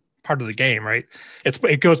part of the game, right?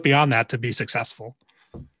 It goes beyond that to be successful.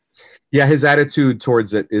 Yeah, his attitude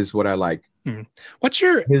towards it is what I like. What's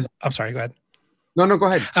your? I'm sorry. Go ahead. No, go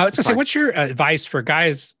ahead. I was gonna say, what's your advice for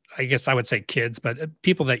guys? I guess I would say kids, but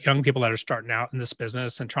young people that are starting out in this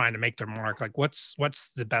business and trying to make their mark. Like, what's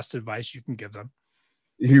the best advice you can give them?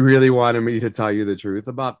 You really wanted me to tell you the truth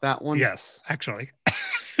about that one? Yes, actually.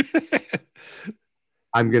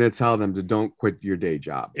 I'm going to tell them to don't quit your day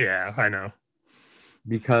job. Yeah, I know.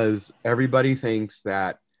 Because everybody thinks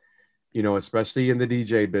that, especially in the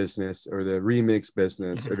DJ business or the remix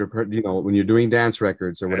business, or when you're doing dance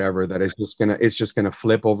records or whatever, that it's just gonna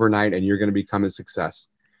flip overnight and you're gonna become a success.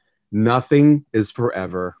 Nothing is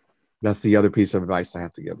forever. That's the other piece of advice I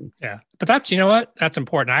have to give them. Yeah. But that's, you know what? That's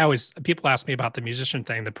important. People ask me about the musician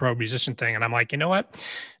thing, the pro musician thing. And I'm like, you know what?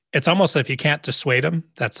 It's almost if you can't dissuade them,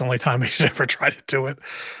 that's the only time we should ever try to do it.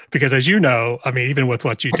 Because as you know, I mean, even with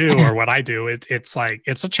what you do or what I do, it's like,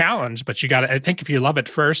 it's a challenge, but I think if you love it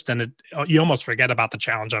first, then you almost forget about the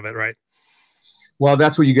challenge of it, right? Well,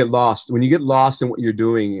 that's where you get lost. When you get lost in what you're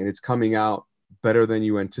doing and it's coming out better than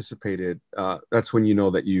you anticipated, that's when you know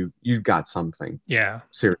that you got something. Yeah.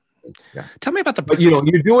 Seriously. Yeah. Tell me about But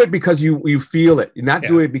you do it because you feel it. You're not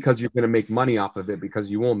doing it because you're going to make money off of it, because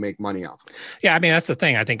you won't make money off of it. Yeah, I mean, that's the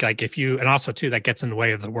thing. I think like and also too, that gets in the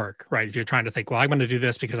way of the work, right? If you're trying to think, well, I'm going to do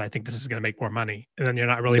this because I think this is going to make more money, and then you're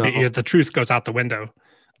not really the truth goes out the window.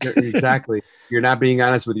 Exactly. You're not being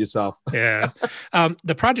honest with yourself. Yeah.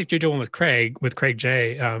 The project you're doing with Craig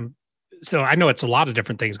J. So I know it's a lot of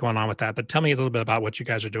different things going on with that, but tell me a little bit about what you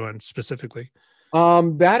guys are doing specifically.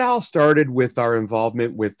 That all started with our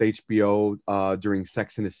involvement with HBO during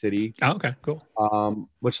Sex and the City. Oh, okay, cool.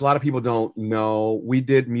 Which a lot of people don't know. We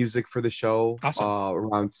did music for the show. Awesome.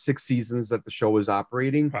 Around 6 seasons that the show was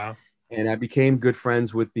operating. Wow. And I became good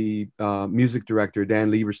friends with the music director,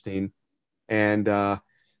 Dan Lieberstein. And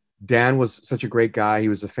Dan was such a great guy. He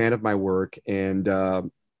was a fan of my work. And,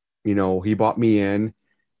 he brought me in.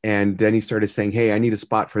 And then he started saying, hey, I need a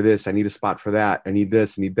spot for this. I need a spot for that. I need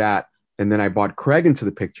this, I need that. And then I brought Craig into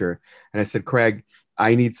the picture, and I said, Craig,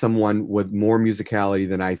 I need someone with more musicality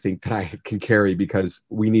than I think that I can carry, because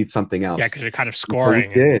we need something else. Yeah, because you're kind of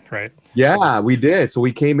scoring, right? Yeah, we did. So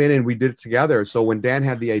we came in and we did it together. So when Dan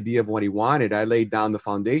had the idea of what he wanted, I laid down the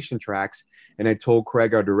foundation tracks and I told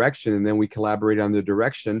Craig our direction, and then we collaborated on the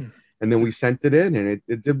direction. And then we sent it in, and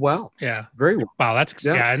it did well. Yeah. Very well. Wow.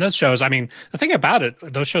 And those shows, I mean, the thing about it,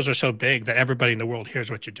 those shows are so big that everybody in the world hears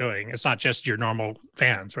what you're doing. It's not just your normal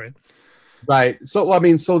fans, right? Right. So, I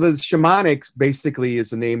mean, so the Shamanics basically is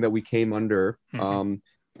the name that we came under. And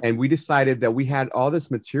we decided that we had all this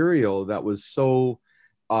material that was so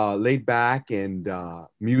laid back and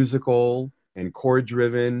musical and chord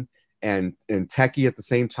driven and techie at the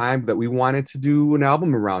same time, that we wanted to do an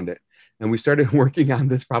album around it. And we started working on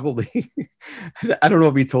this probably, I don't know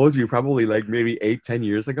if he told you, probably like maybe 8-10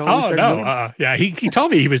 years ago. Oh, no. Yeah, he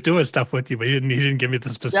told me he was doing stuff with you, but he didn't give me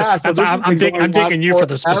the specifics. Yeah, so I'm digging you for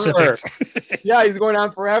the specifics. Yeah, he's going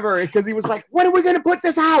on forever, because he was like, when are we going to put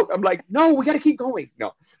this out? I'm like, no, we got to keep going.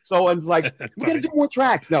 No. So I was like, we got to do more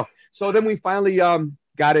tracks. No. So then we finally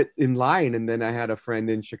got it in line. And then I had a friend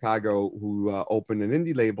in Chicago who opened an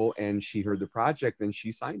indie label, and she heard the project and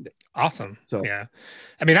she signed it. Awesome. So yeah,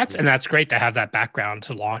 I mean, that's great to have that background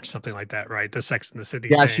to launch something like that, right? The Sex and the City.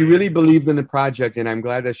 Yeah, thing. she really believed in the project, and I'm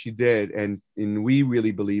glad that she did. And we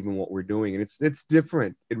really believe in what we're doing, and it's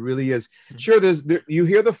different. It really is. Sure, you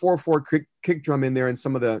hear the 4/4 kick drum in there and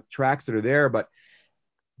some of the tracks that are there, but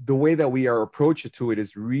the way that we are approaching to it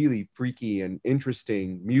is really freaky and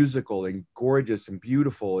interesting, musical and gorgeous and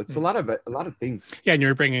beautiful. It's a lot of things. Yeah, and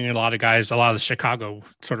you're bringing in a lot of guys, a lot of the Chicago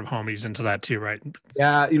sort of homies into that too, right?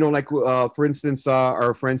 Yeah, like for instance,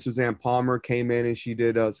 our friend Suzanne Palmer came in and she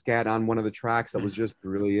did a scat on one of the tracks that was just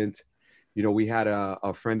brilliant. We had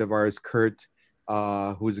a friend of ours, Kurt,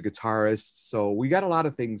 who's a guitarist. So we got a lot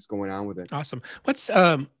of things going on with it. Awesome. What's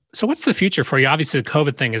the future for you? Obviously, the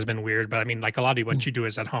COVID thing has been weird, but I mean, like a lot of what you do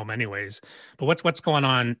is at home, anyways. But what's going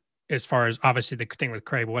on as far as obviously the thing with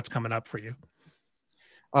Craig? But what's coming up for you?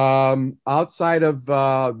 Outside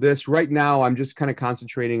of this, right now, I'm just kind of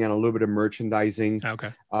concentrating on a little bit of merchandising.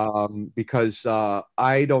 Okay. Because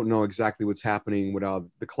I don't know exactly what's happening with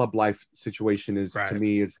the club life situation. To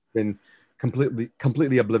me, has been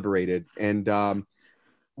completely obliterated, and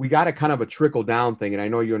we got a kind of a trickle down thing. And I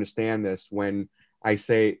know you understand this when I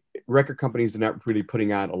say record companies are not really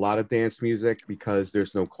putting out a lot of dance music because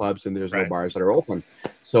there's no clubs and there's no bars that are open.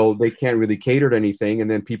 So they can't really cater to anything. And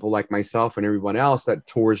then people like myself and everyone else that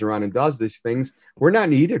tours around and does these things, we're not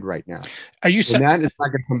needed right now. Are you and that is not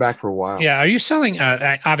going to come back for a while. Yeah. Are you selling,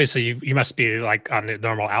 obviously you must be like on the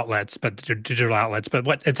normal outlets, but digital outlets, but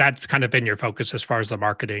has that kind of been your focus as far as the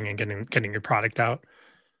marketing and getting your product out?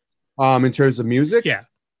 In terms of music? Yeah.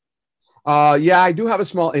 Yeah, I do have a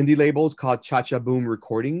small indie label. It's called Cha Cha Boom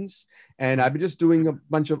Recordings. And I've been just doing a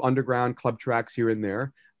bunch of underground club tracks here and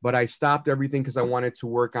there. But I stopped everything because I wanted to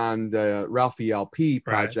work on the Ralphie LP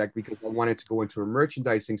project because I wanted to go into a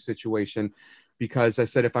merchandising situation. Because I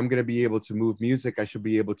said, if I'm going to be able to move music, I should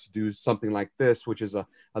be able to do something like this, which is a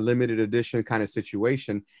limited edition kind of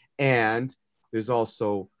situation. And there's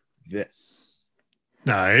also this.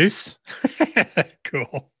 Nice.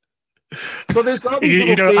 Cool. So there's all these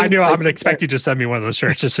I knew I'm going to expect you to send me one of those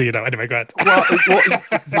shirts, just so you know. Anyway, go ahead. Well,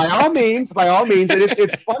 by all means, and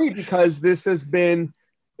it's funny because this has been,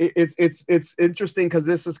 it's interesting because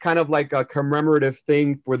this is kind of like a commemorative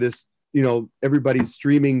thing for this. Everybody's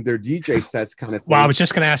streaming their DJ sets kind of thing. Well, I was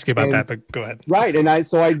just going to ask you about that, but go ahead. Right, and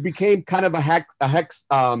I became kind of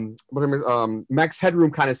Max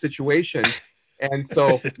Headroom kind of situation. And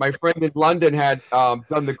so my friend in London had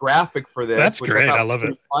done the graphic for this. That's great. I love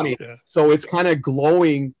it. Funny. Yeah. So it's kind of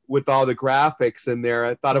glowing with all the graphics in there.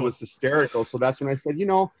 I thought it was hysterical. So that's when I said,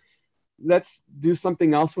 let's do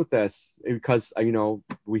something else with this because,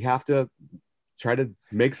 we have to try to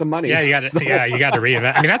make some money. Yeah, you got to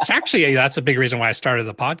reinvent. I mean, that's a big reason why I started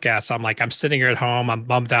the podcast. So I'm sitting here at home. I'm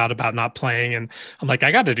bummed out about not playing, and I'm like,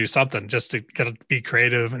 I got to do something just to be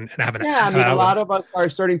creative and have an. Yeah, a lot of us are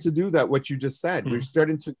starting to do that. What you just said, we're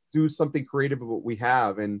starting to do something creative of what we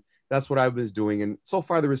have, and that's what I was doing. And so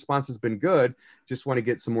far, the response has been good. Just want to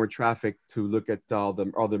get some more traffic to look at all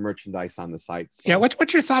the merchandise on the site. So. Yeah,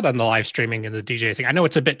 what's your thought on the live streaming and the DJ thing? I know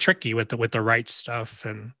it's a bit tricky with the rights stuff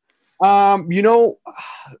and. The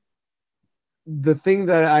thing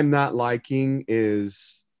that I'm not liking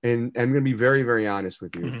is, and I'm going to be very, very honest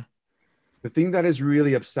with you. Mm-hmm. The thing that has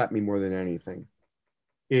really upset me more than anything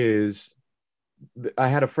is I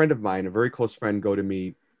had a friend of mine, a very close friend, go to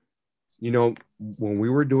me, when we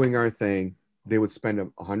were doing our thing, they would spend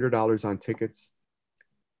 $100 on tickets.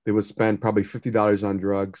 They would spend probably $50 on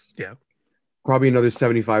drugs. Yeah. Probably another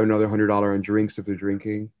 $75, another $100 on drinks if they're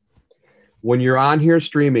drinking. When you're on here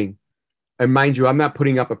streaming, and mind you, I'm not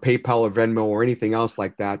putting up a PayPal or Venmo or anything else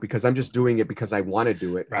like that because I'm just doing it because I want to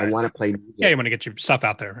do it. Right. I want to play music. Yeah, you want to get your stuff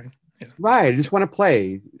out there, right? Yeah. Right. I just want to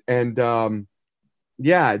play. And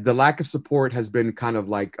the lack of support has been kind of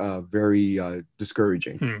like very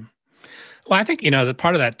discouraging. Well, I think, the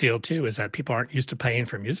part of that deal too is that people aren't used to paying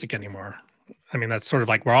for music anymore. I mean, that's sort of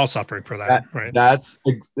like we're all suffering for that, right?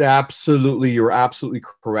 You're absolutely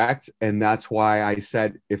correct. And that's why I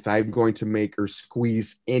said, if I'm going to make or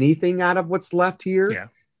squeeze anything out of what's left here,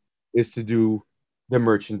 is to do the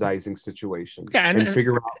merchandising situation and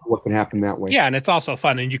figure out what can happen that way. Yeah. And it's also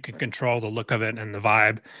fun and you can control the look of it and the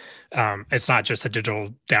vibe. It's not just a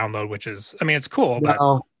digital download, which is, it's cool.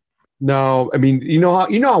 No, I mean, you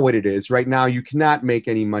know what it is right now. You cannot make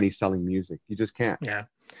any money selling music. You just can't. Yeah.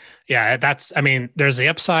 Yeah, there's the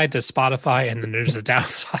upside to Spotify and then there's the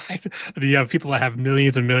downside. You have people that have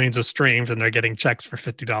millions and millions of streams and they're getting checks for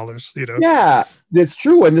 $50, Yeah, that's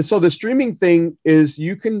true. And so the streaming thing is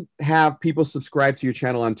you can have people subscribe to your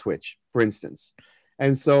channel on Twitch, for instance.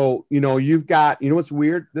 And so, you've got, what's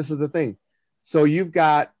weird? This is the thing. So I've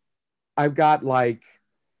got like,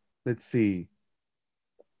 let's see,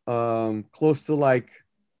 close to like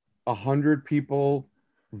 100 people,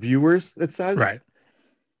 viewers, it says. Right.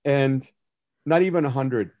 And not even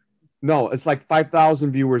 100. No, it's like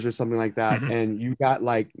 5,000 viewers or something like that. Mm-hmm. And you got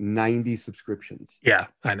like 90 subscriptions. Yeah,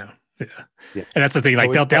 I know. Yeah. And that's the thing.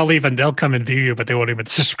 Like So they'll come and view you, but they won't even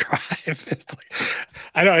subscribe. It's like,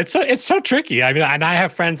 I know it's so tricky. I mean, and I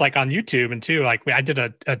have friends like on YouTube and too. Like I did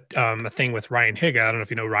a thing with Ryan Higa. I don't know if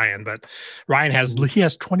you know Ryan, but Ryan has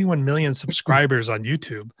 21 million subscribers on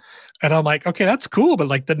YouTube, and I'm like, okay, that's cool, but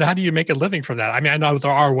like, then how do you make a living from that? I mean, I know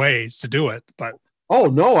there are ways to do it, but. Oh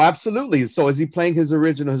no, absolutely. So is he playing his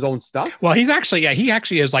own stuff? Well, he actually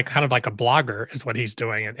is like kind of like a blogger is what he's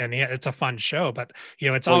doing. And it's a fun show, but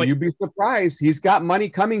it's always. You'd be surprised. He's got money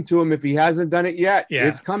coming to him if he hasn't done it yet. Yeah.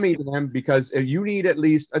 It's coming to him because you need at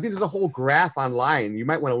least, I think there's a whole graph online. You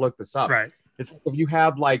might want to look this up. Right. It's if you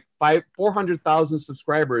have like 400,000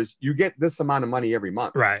 subscribers, you get this amount of money every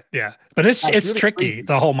month. Right. Yeah. But it's really tricky, crazy.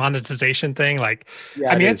 the whole monetization thing. Like,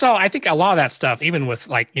 Yeah, I mean, is. I think a lot of that stuff, even with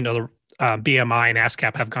like, the BMI and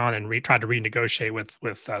ASCAP have gone and tried to renegotiate with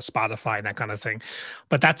Spotify and that kind of thing.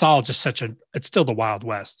 But that's all just it's still the Wild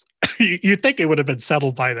West. You'd think it would have been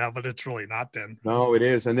settled by now, but it's really not been. No, it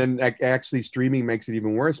is. And then actually streaming makes it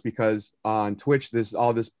even worse because on Twitch, there's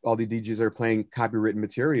all the DJs are playing copywritten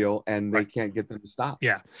material and they can't get them to stop.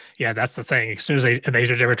 Yeah. Yeah. That's the thing. As soon as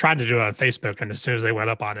they were trying to do it on Facebook, and as soon as they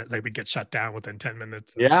went up on it, they would get shut down within 10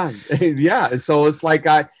 minutes. Yeah. Yeah. And so it's like,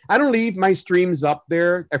 I don't leave my streams up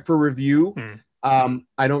there for review.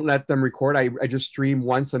 I don't let them record. I just stream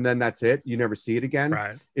once and then that's it. You never see it again.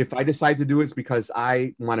 Right. If I decide to do it, it's because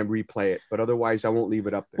I want to replay it, but otherwise I won't leave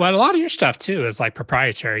it up there. Well, a lot of your stuff too is like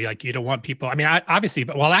proprietary. Like you don't want people. I mean, obviously,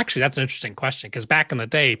 but actually, that's an interesting question because back in the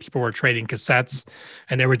day, people were trading cassettes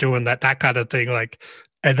and they were doing that kind of thing. Like,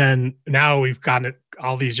 and then now we've gotten it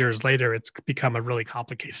all these years later. It's become a really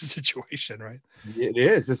complicated situation, right? It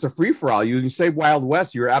is. It's a free for all. You say Wild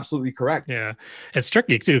West, you're absolutely correct. Yeah, it's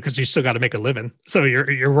tricky too because you still got to make a living. So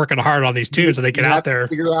you're working hard on these tunes, so they get out there.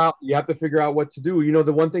 You have to figure out what to do.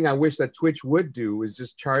 The one thing I wish that Twitch would do is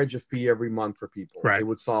just charge a fee every month for people. Right. It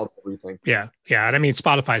would solve everything. Yeah, yeah. And I mean,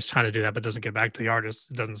 Spotify's trying to do that, but doesn't get back to the artists.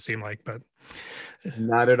 It doesn't seem like, but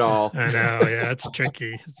not at all. I know. Yeah, it's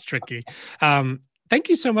tricky. It's tricky. Thank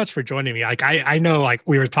you so much for joining me. Like I know, like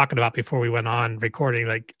we were talking about before we went on recording,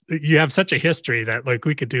 like you have such a history that like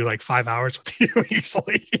we could do like 5 hours with you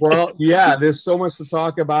easily. Well, yeah, there's so much to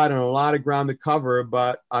talk about and a lot of ground to cover,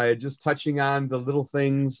 but just touching on the little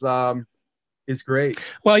things is great.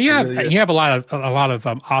 Well, you have a lot of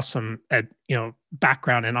awesome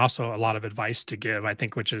background and also a lot of advice to give, I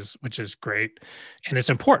think, which is great. And it's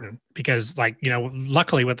important because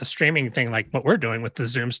luckily with the streaming thing, like what we're doing with the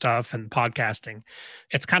Zoom stuff and podcasting,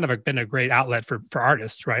 it's kind of been a great outlet for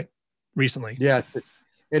artists, right? Recently. Yeah,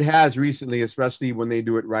 it has recently, especially when they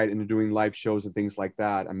do it right and they're doing live shows and things like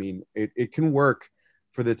that. I mean, it can work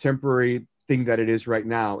for the temporary thing that it is right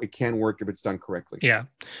now. It can work if it's done correctly. Yeah,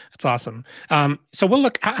 that's awesome. So we'll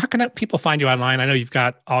look. How can people find you online? I know you've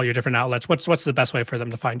got all your different outlets. What's the best way for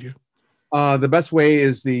them to find you? The best way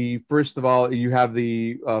is first of all, you have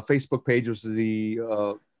the Facebook page, which is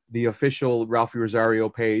the official Ralphie Rosario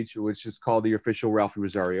page, which is called the official Ralphie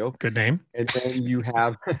Rosario. Good name. And then you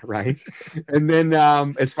have, right. And then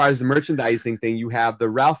as far as the merchandising thing, you have the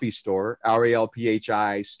Ralphie store,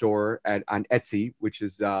 RALPHI store on Etsy, which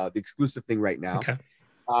is the exclusive thing right now. Okay.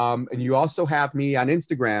 And you also have me on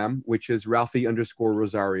Instagram, which is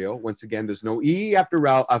Ralphie_Rosario. Once again, there's no E after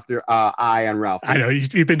I on Ralphie. I know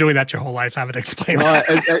you've been doing that your whole life. I haven't explained that.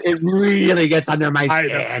 It really gets under my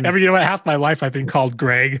skin. Half my life I've been called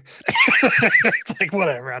Greg. It's like,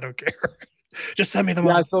 whatever, I don't care. Just send me the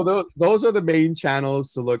money. Yeah, so those are the main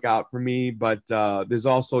channels to look out for me. But there's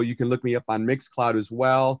also, you can look me up on Mixcloud as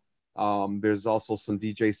well. There's also some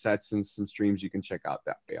DJ sets and some streams you can check out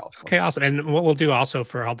that way also. Okay, awesome. And what we'll do also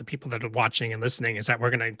for all the people that are watching and listening is that we're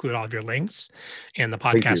going to include all of your links in the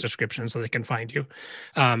podcast description so they can find you.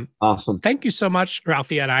 Awesome. Thank you so much,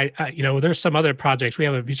 Ralphie. And I there's some other projects. We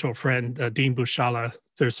have a mutual friend, Dean Bushala.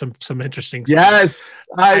 There's some interesting stuff. Yes,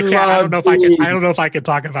 I don't know if I can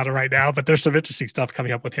talk about it right now, but there's some interesting stuff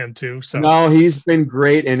coming up with him too. So no, he's been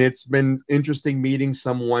great, and it's been interesting meeting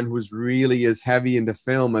someone who's really as heavy into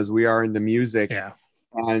film as we are into music. Yeah,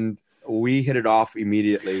 and we hit it off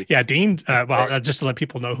immediately. Yeah, Dean, just to let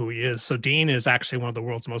people know who he is. So Dean is actually one of the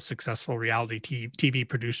world's most successful reality TV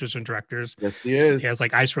producers and directors. Yes, he is. He has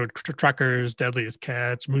like Ice Road Truckers, Deadliest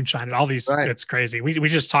Catch, Moonshine, and all these. Right. It's crazy. We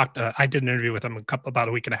just talked. I did an interview with him about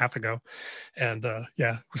a week and a half ago. And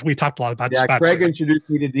we talked a lot about. Yeah, Craig introduced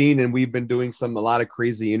me to Dean, and we've been doing a lot of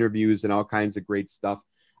crazy interviews and all kinds of great stuff.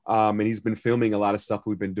 And he's been filming a lot of stuff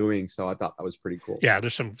we've been doing, so I thought that was pretty cool. Yeah,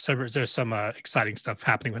 there's some exciting stuff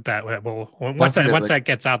happening with that. Once that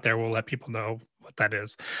gets out there, we'll let people know what that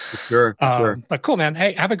is. Sure. But cool, man.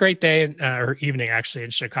 Hey, have a great day or evening actually in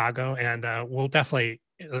Chicago, and we'll definitely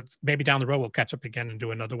maybe down the road we'll catch up again and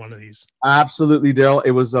do another one of these. Absolutely, Daryl.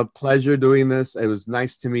 It was a pleasure doing this. It was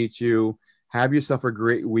nice to meet you. Have yourself a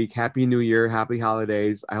great week. Happy New Year. Happy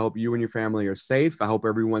holidays. I hope you and your family are safe. I hope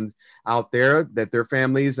everyone's out there, that their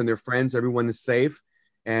families and their friends, everyone is safe.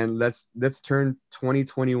 And let's turn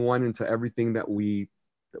 2021 into everything that we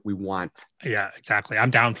want. Yeah, exactly.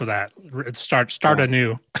 I'm down for that. Start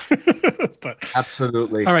anew. But,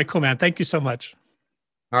 absolutely. All right, cool, man. Thank you so much.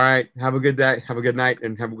 All right. Have a good day. Have a good night,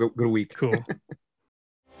 and have a good week. Cool.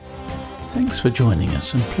 Thanks for joining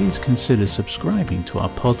us, and please consider subscribing to our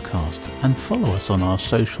podcast and follow us on our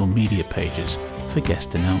social media pages for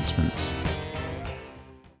guest announcements.